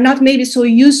 who are not maybe so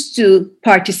used to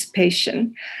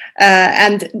participation.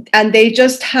 And they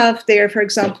just have there, for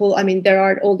example, I mean, there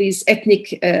are all these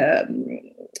ethnic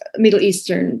Middle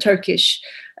Eastern, Turkish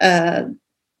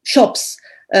shops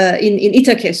in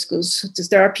Itakeskus.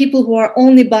 There are people who are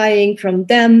only buying from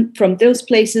those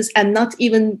places, and not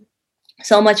even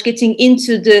so much getting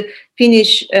into the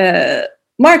Finnish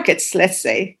markets, let's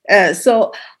say.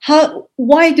 So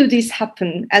why do this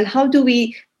happen, and how do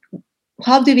we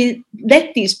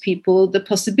let these people the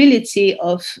possibility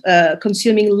of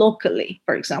consuming locally,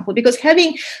 for example? Because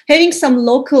having some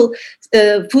local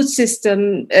food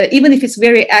system, even if it's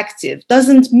very active,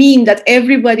 doesn't mean that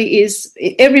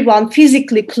everyone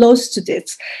physically close to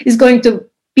it is going to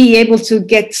be able to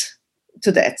get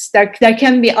to that. There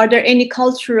can be, are there any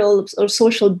cultural or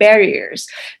social barriers,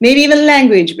 maybe even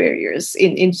language barriers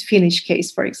in Finnish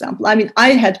case, for example? I mean,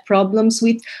 I had problems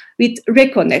with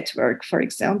Reko network, for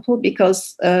example,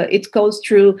 because it goes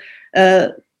through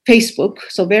Facebook,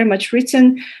 so very much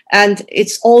written, and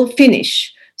it's all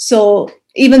Finnish. So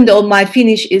even though my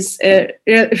Finnish is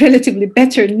relatively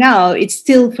better now, it's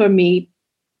still for me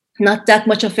not that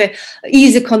much of a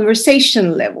easy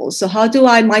conversation level. So how do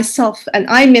I myself, and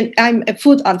I'm a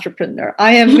food entrepreneur,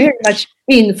 I am very much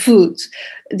in food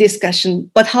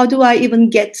discussion, but how do I even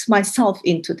get myself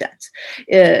into that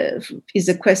is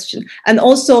a question. And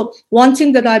also one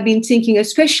thing that I've been thinking,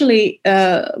 especially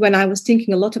when I was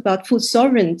thinking a lot about food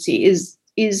sovereignty, is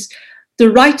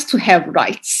the right to have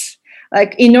rights.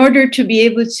 Like, in order to be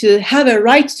able to have a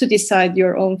right to decide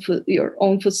your own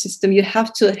food system, you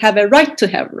have to have a right to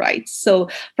have rights. So,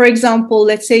 for example,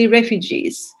 let's say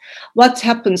refugees. What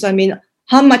happens? I mean,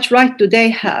 how much right do they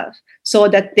have so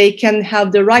that they can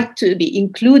have the right to be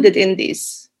included in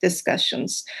these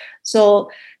discussions? So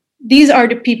these are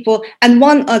the people. And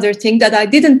one other thing that I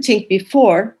didn't think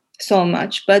before so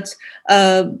much, but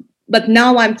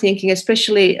now I'm thinking,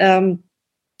 especially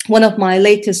one of my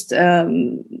latest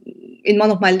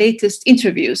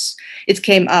interviews, it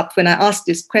came up when I asked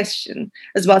this question.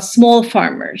 It's about small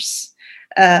farmers.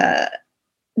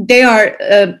 They are,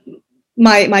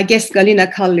 my guest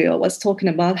Galina Kallio was talking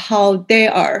about how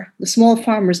the small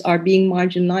farmers are being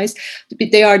marginalized.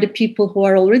 They are the people who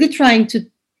are already trying to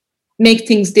make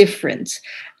things different.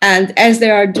 And as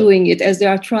they are doing it, as they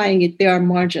are trying it, they are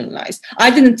marginalized. I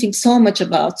didn't think so much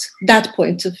about that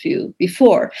point of view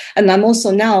before. And I'm also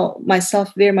now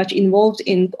myself very much involved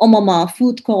in Omama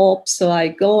food co-op. So I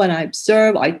go and I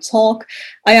observe, I talk.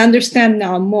 I understand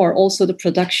now more also the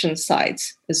production side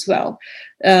as well.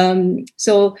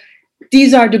 So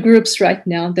these are the groups right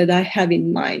now that I have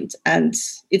in mind. And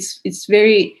this is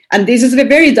a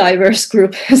very diverse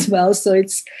group as well. So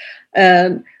it's,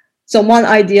 so one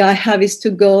idea I have is to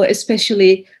go,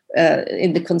 especially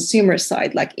in the consumer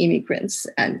side, like immigrants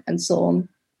and so on,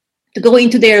 to go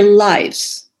into their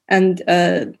lives and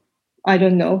I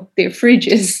don't know, their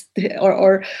fridges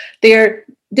or their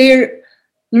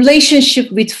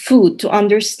relationship with food. To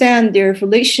understand their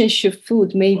relationship with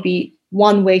food may be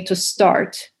one way to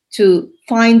start, to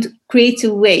find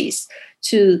creative ways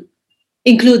to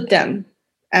include them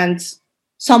and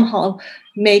somehow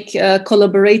make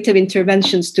collaborative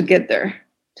interventions together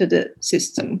to the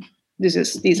system.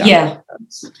 These are Yeah.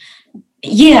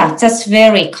 Yeah, that's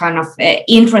very kind of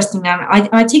interesting. And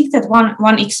I think that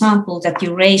one example that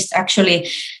you raised actually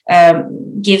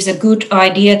gives a good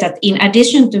idea that in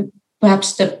addition to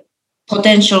perhaps the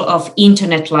potential of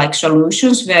internet-like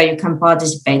solutions where you can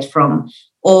participate from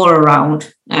all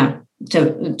around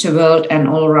the world and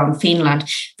all around Finland,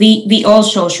 we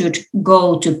also should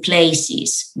go to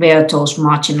places where those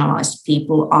marginalized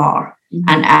people are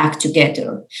and act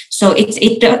together. So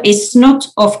it's not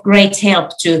of great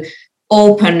help to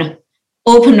open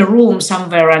a room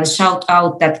somewhere and shout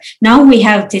out that now we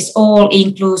have this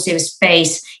all-inclusive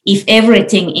space if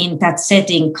everything in that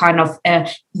setting kind of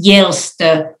yells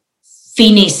the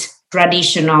Finnish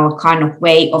traditional kind of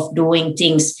way of doing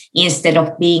things instead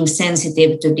of being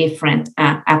sensitive to different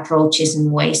approaches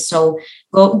and ways. So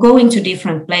going to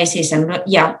different places and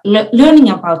learning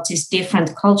about these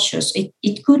different cultures,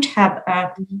 it could have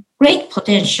a great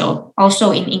potential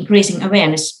also in increasing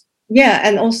awareness. Yeah,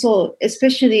 and also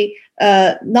especially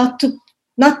not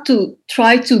to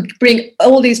try to bring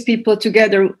all these people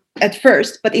together at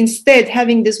first, but instead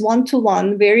having this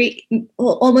one-to-one, very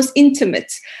almost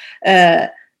intimate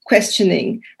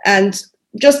questioning and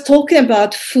just talking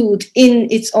about food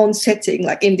in its own setting,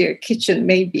 like in their kitchen,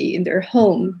 maybe in their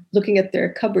home, looking at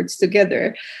their cupboards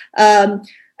together,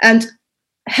 and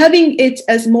having it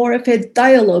as more of a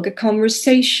dialogue, a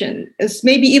conversation, as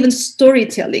maybe even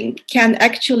storytelling can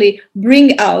actually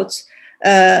bring out,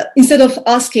 instead of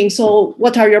asking, so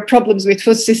what are your problems with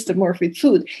food system or with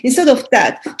food? Instead of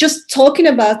that, just talking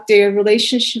about their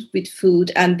relationship with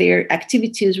food and their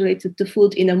activities related to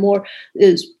food in a more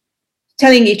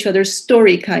telling each other's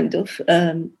story kind of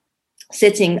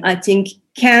setting, I think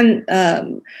can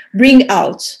bring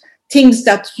out things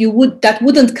that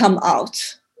wouldn't come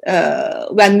out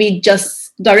when we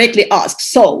just directly ask,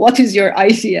 so what is your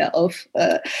idea of,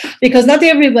 because not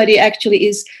everybody actually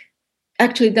is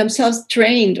themselves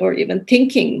trained or even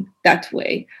thinking that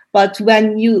way. But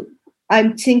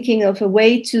I'm thinking of a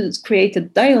way to create a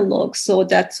dialogue so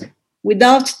that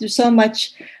without so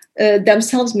much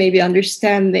themselves maybe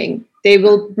understanding, they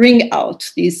will bring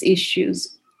out these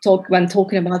issues when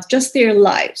talking about just their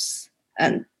lives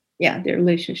and their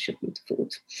relationship with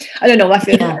food. I don't know if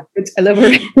I could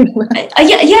elaborate.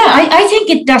 I think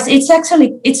it does.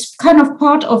 It's kind of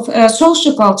part of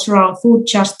sociocultural food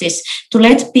justice to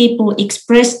let people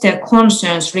express their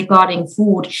concerns regarding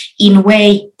food in a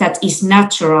way that is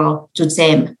natural to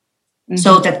them.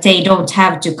 So that they don't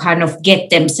have to kind of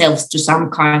get themselves to some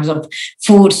kind of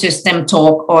food system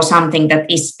talk or something that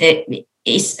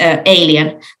is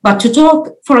alien, but to talk,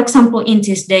 for example, in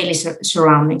these daily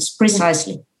surroundings,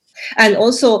 precisely. And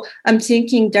also, I'm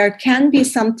thinking there can be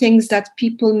some things that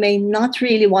people may not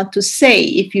really want to say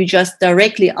if you just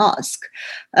directly ask,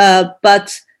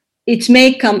 but it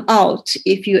may come out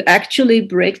if you actually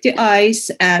break the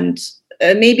ice, and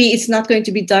maybe it's not going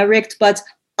to be direct, but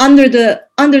under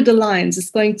the lines, it's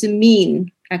going to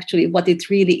mean actually what it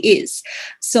really is.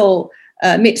 So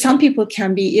some people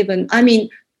can be even, I mean,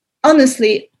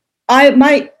 honestly,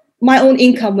 my own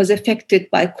income was affected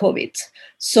by COVID.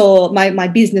 So my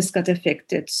business got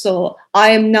affected. So I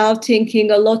am now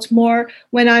thinking a lot more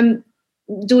when I'm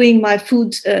doing my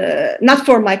food, not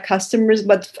for my customers,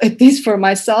 but at least for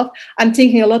myself. I'm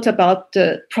thinking a lot about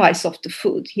the price of the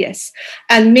food, yes.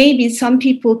 And maybe some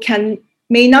people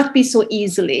may not be so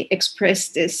easily express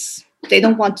this. They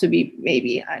don't want to be,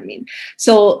 maybe, I mean.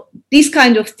 So these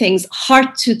kind of things,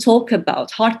 hard to talk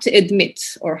about, hard to admit,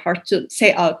 or hard to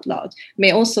say out loud,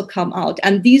 may also come out.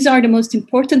 And these are the most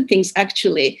important things,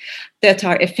 actually, that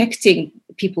are affecting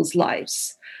people's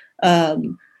lives.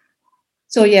 So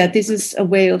this is a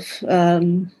way of,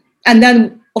 and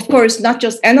then, of course, not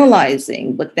just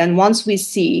analyzing, but then once we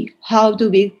see how do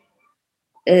we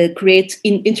create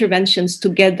interventions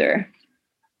together,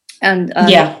 and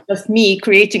not just me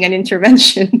creating an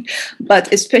intervention,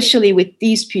 but especially with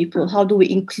these people, how do we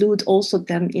include also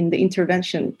them in the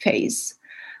intervention phase?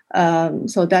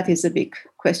 So that is a big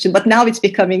question. But now it's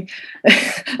becoming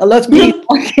a lot more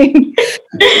talking.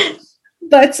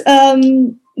 But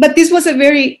this was a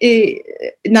very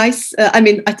nice, I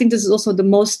think this is also the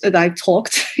most that I've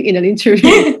talked in an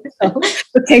interview. So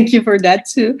thank you for that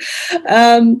too.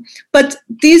 But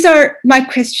these are my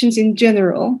questions in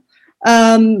general.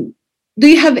 do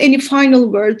you have any final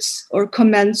words or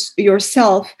comments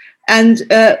yourself? And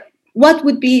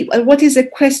what is a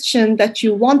question that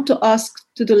you want to ask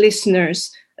to the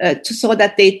listeners so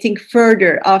that they think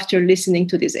further after listening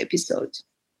to this episode?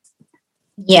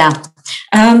 Yeah.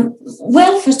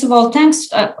 Well, first of all, thanks.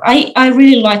 I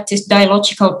really like this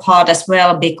dialogical part as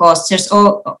well, because there's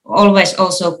always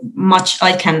also much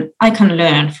I can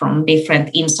learn from different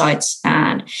insights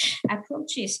and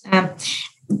approaches.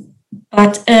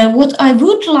 But what I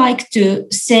would like to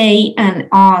say and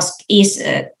ask is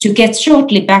to get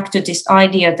shortly back to this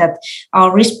idea that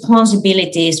our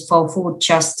responsibilities for food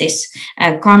justice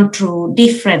come through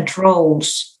different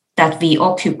roles that we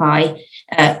occupy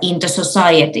in the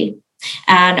society.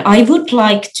 And I would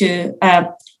like to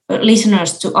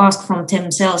listeners to ask from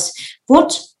themselves,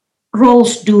 what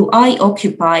roles do I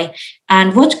occupy,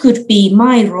 and what could be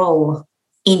my role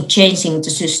in changing the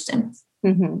system?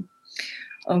 Mm-hmm.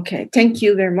 Okay, thank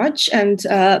you very much. And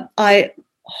I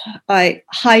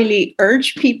highly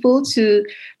urge people to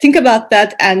think about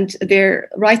that and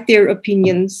write their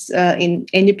opinions in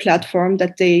any platform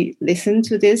that they listen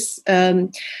to this.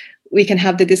 We can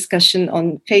have the discussion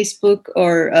on Facebook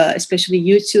or especially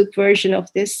YouTube version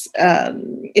of this.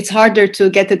 It's harder to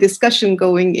get a discussion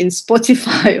going in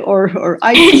Spotify or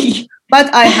iTunes,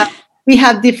 but we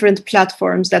have different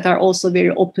platforms that are also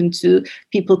very open to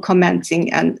people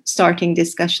commenting and starting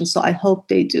discussions. So I hope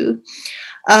they do.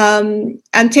 And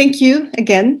thank you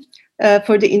again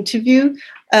for the interview.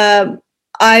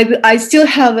 I still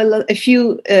have a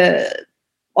few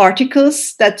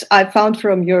articles that I found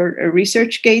from your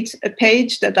ResearchGate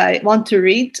page that I want to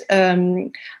read,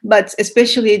 but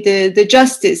especially the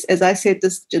justice, as I said,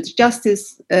 the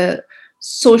justice,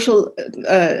 social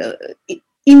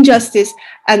injustice,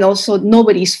 and also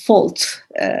nobody's fault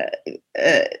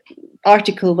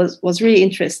article was really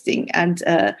interesting. And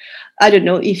I don't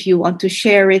know if you want to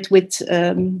share it with,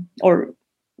 or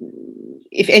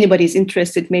if anybody's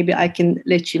interested, maybe I can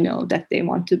let you know that they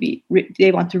want to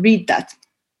read that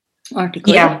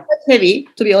article. Yeah, it's heavy,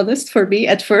 to be honest, for me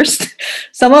at first.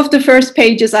 Some of the first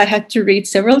pages I had to read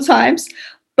several times,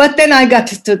 but then I got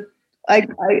to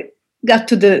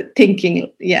the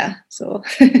thinking. Yeah, so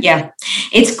yeah,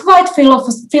 it's quite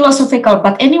philosophical,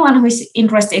 but anyone who is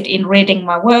interested in reading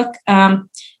my work can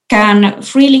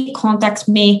freely contact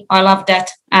me. I love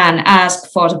that, and ask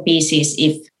for the pieces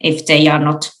if they are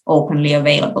not openly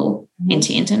available in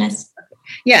the internet.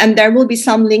 Yeah, and there will be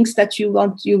some links that you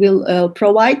will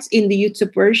provide in the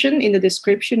YouTube version, in the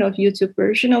description of YouTube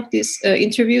version of this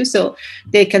interview, so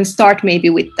they can start maybe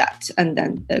with that and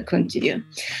then continue.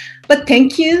 But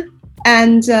thank you,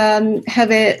 and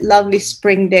have a lovely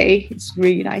spring day. It's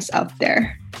really nice out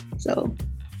there. So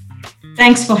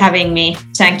thanks for having me.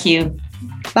 Thank you.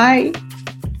 Bye.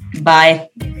 Bye.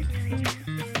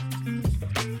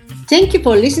 Thank you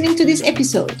for listening to this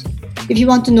episode. If you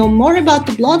want to know more about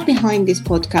the blog behind this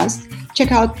podcast,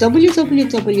 check out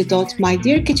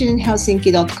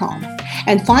www.mydearkitcheninhelsinki.com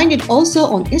and find it also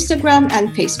on Instagram and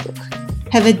Facebook.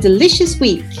 Have a delicious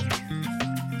week.